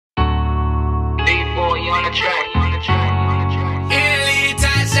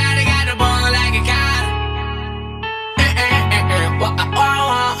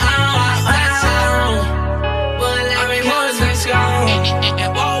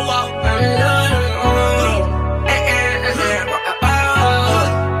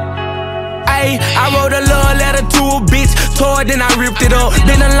I wrote a love letter to a bitch, tore it, then I ripped it up.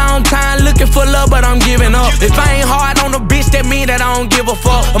 Been a long time looking for love, but I'm giving up. If I ain't hard on a bitch, that mean that I don't give a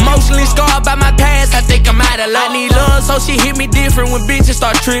fuck. Emotionally scarred by my past, I think I'm out of luck. I need love, so she hit me different when bitches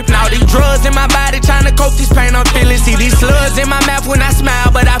start tripping. All these drugs in my body, trying to cope this pain I'm feeling. See these slugs in my mouth when I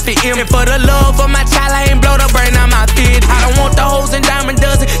smile, but I feel empty. For the love of my child, I ain't blow the brain out my fit. I don't want the hoes and diamond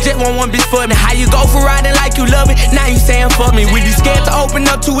dozen, just want one bitch for me. How you go for riding like you love it, now you saying fuck me. We be scared to open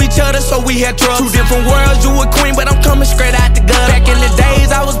up to each other, so we had trust. Two different worlds, you a queen, but I'm coming straight out the gutter. Back in the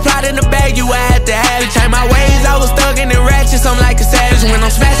days, I was plotting the bag, you I had to have it. Change my ways, I was thugging and ratchet, I'm like a savage. When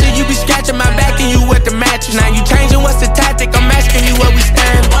I'm smashing, you be scratching my back and you with the mattress. Now you changing, what's the tactic? I'm asking you where we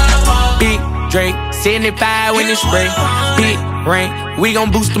stand. Big Drake, 75 when it spray. Big rank, we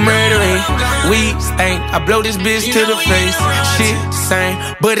gon' boost the murder rate. We stank, I blow this bitch to the face. Shit same,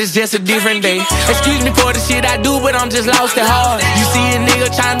 but it's just a different day. Excuse me for the shit I do, but I'm just lost at heart. You see a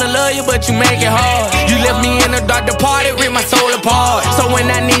nigga trying to love you, but you make it hard. You left me in the dark, departed, rip my soul apart. So when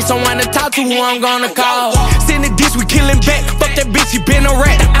I need someone to talk to, who I'm gonna call? Send a dish, we killin' back. Fuck that bitch, he been a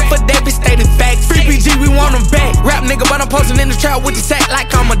rat. I for that bitch, stated fact. Free BG, we want him back. Rap nigga, but I'm posting in the trap with the sack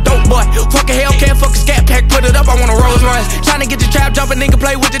like I'm a dope boy. Fuck a Hellcat, fuck a scat pack, put it up, I want a Rolls Royce. Tryna get the trap, jump a nigga,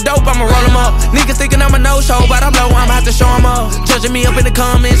 play with the dope, I'ma roll him up. Niggas thinking I'm a no-show, but I'm low, I'ma have to show him up. Judging me up in the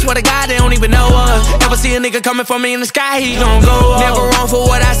comments, swear to God, they don't even know us. Never see a nigga coming for me in the sky, he gon' go up. Never wrong for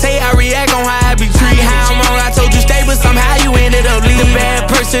what I say, I react on how I be treated. How I'm wrong, I told you stay, but somehow you ended up leaving. The bad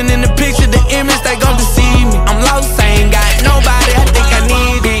person in the picture, the image, they gon' deceive me. I'm lost, I ain't got nobody, I think I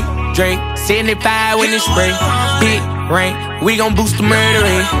need Big Drake, 75 when it spray. Big rank, we gon' boost the murder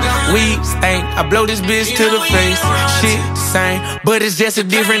rate. We stank, I blow this bitch to the face. Shit same, but it's just a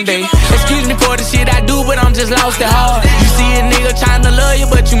different day. Excuse me for the shit I do, but I'm just lost at heart. You see a nigga trying to love you,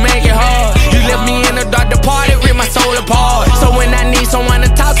 but you make it hard. You left me in the dark, departed, rip my soul apart. So when I need someone to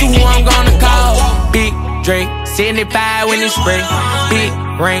talk to, who I'm gonna call? Big Drake, 75 when it spray. Big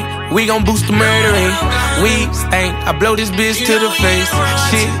rank, we gon' boost the murder rate. We stank, I blow this bitch to the face.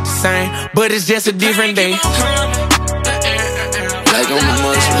 Shit same, but it's just a different day. Like I'm a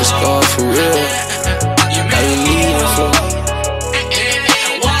monster, scar for real.